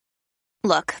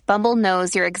Look, Bumble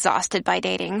knows you're exhausted by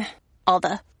dating. All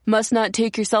the, must not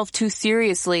take yourself too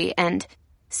seriously, and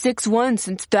 6'1"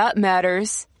 since that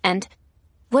matters, and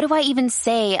what do I even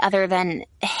say other than,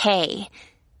 hey?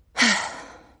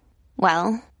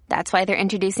 Well, that's why they're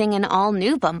introducing an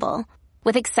all-new Bumble,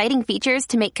 with exciting features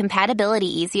to make compatibility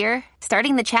easier,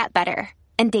 starting the chat better,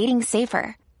 and dating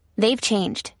safer. They've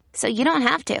changed, so you don't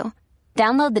have to.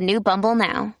 Download the new Bumble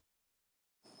now.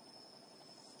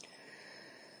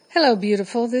 Hello,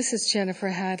 beautiful. This is Jennifer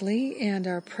Hadley, and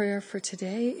our prayer for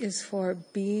today is for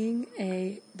being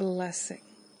a blessing.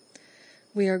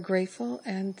 We are grateful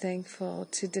and thankful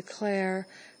to declare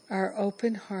our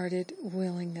open-hearted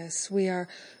willingness. We are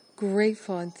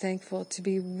grateful and thankful to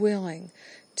be willing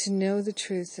to know the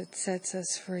truth that sets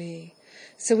us free.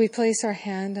 So we place our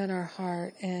hand on our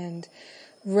heart and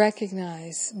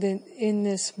recognize that in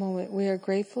this moment we are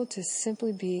grateful to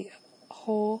simply be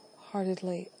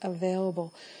wholeheartedly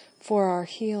available for our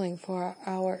healing, for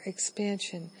our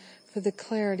expansion, for the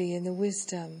clarity and the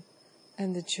wisdom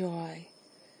and the joy.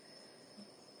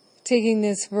 Taking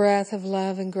this breath of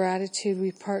love and gratitude,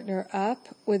 we partner up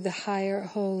with the higher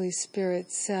Holy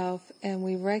Spirit self, and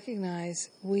we recognize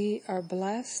we are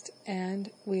blessed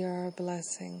and we are a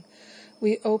blessing.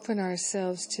 We open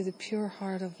ourselves to the pure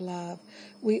heart of love.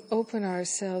 We open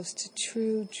ourselves to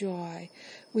true joy.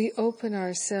 We open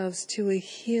ourselves to a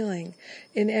healing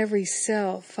in every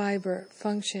cell, fiber,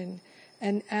 function,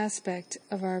 and aspect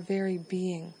of our very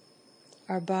being.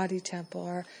 Our body temple,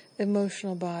 our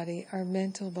emotional body, our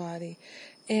mental body,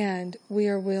 and we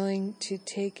are willing to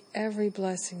take every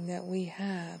blessing that we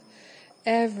have,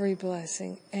 every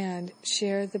blessing, and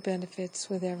share the benefits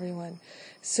with everyone.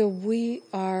 So we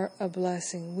are a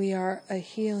blessing. We are a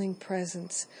healing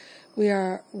presence. We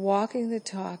are walking the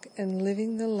talk and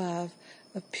living the love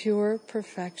of pure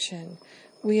perfection.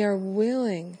 We are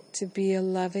willing to be a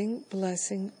loving,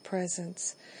 blessing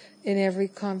presence in every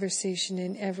conversation,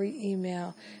 in every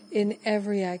email, in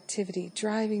every activity,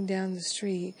 driving down the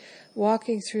street,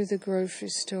 walking through the grocery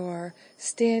store,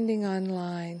 standing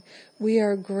online. We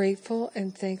are grateful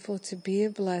and thankful to be a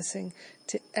blessing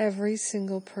to every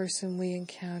single person we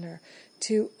encounter.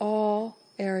 To all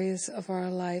areas of our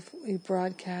life, we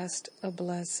broadcast a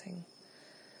blessing.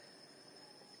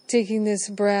 Taking this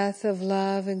breath of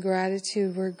love and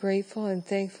gratitude, we're grateful and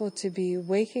thankful to be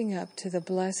waking up to the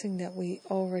blessing that we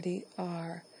already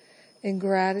are. In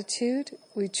gratitude,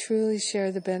 we truly share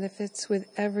the benefits with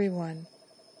everyone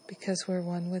because we're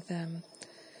one with them.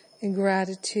 In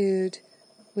gratitude,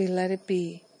 we let it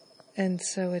be, and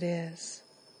so it is.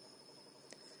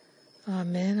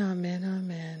 Amen, amen,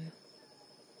 amen.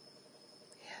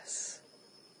 Yes.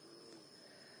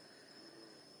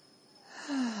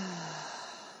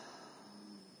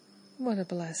 What a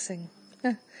blessing.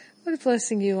 What a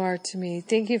blessing you are to me.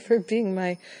 Thank you for being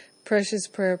my precious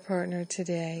prayer partner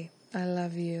today. I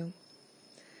love you.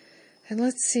 And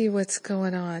let's see what's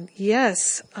going on.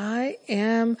 Yes, I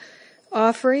am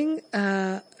offering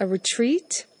a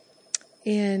retreat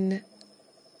in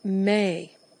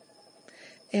May,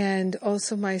 and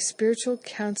also my spiritual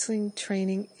counseling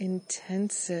training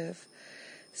intensive.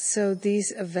 So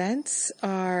these events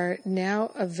are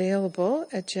now available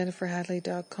at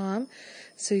jenniferhadley.com,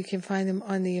 so you can find them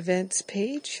on the events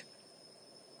page.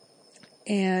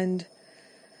 And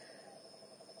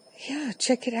yeah,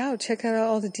 check it out. Check out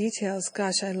all the details.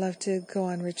 Gosh, I love to go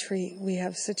on retreat. We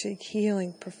have such a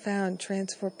healing, profound,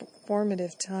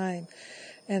 transformative time.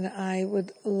 And I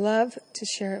would love to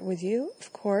share it with you.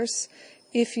 Of course,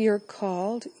 if you're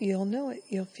called, you'll know it.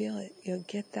 You'll feel it. You'll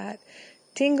get that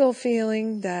tingle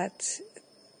feeling, that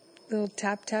little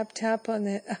tap, tap, tap on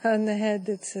the head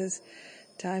that says,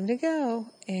 time to go.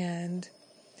 And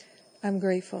I'm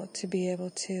grateful to be able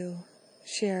to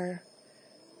share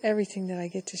everything that I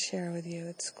get to share with you.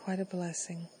 It's quite a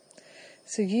blessing.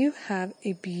 So you have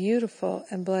a beautiful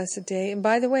and blessed day. And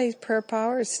by the way, Prayer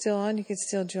Power is still on. You can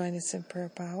still join us in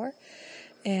Prayer Power.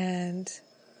 And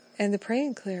the Pray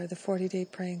and Clear, the 40-day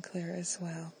Pray and Clear as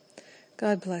well.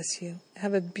 God bless you.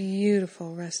 Have a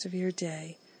beautiful rest of your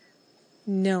day,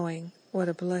 knowing what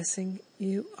a blessing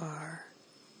you are.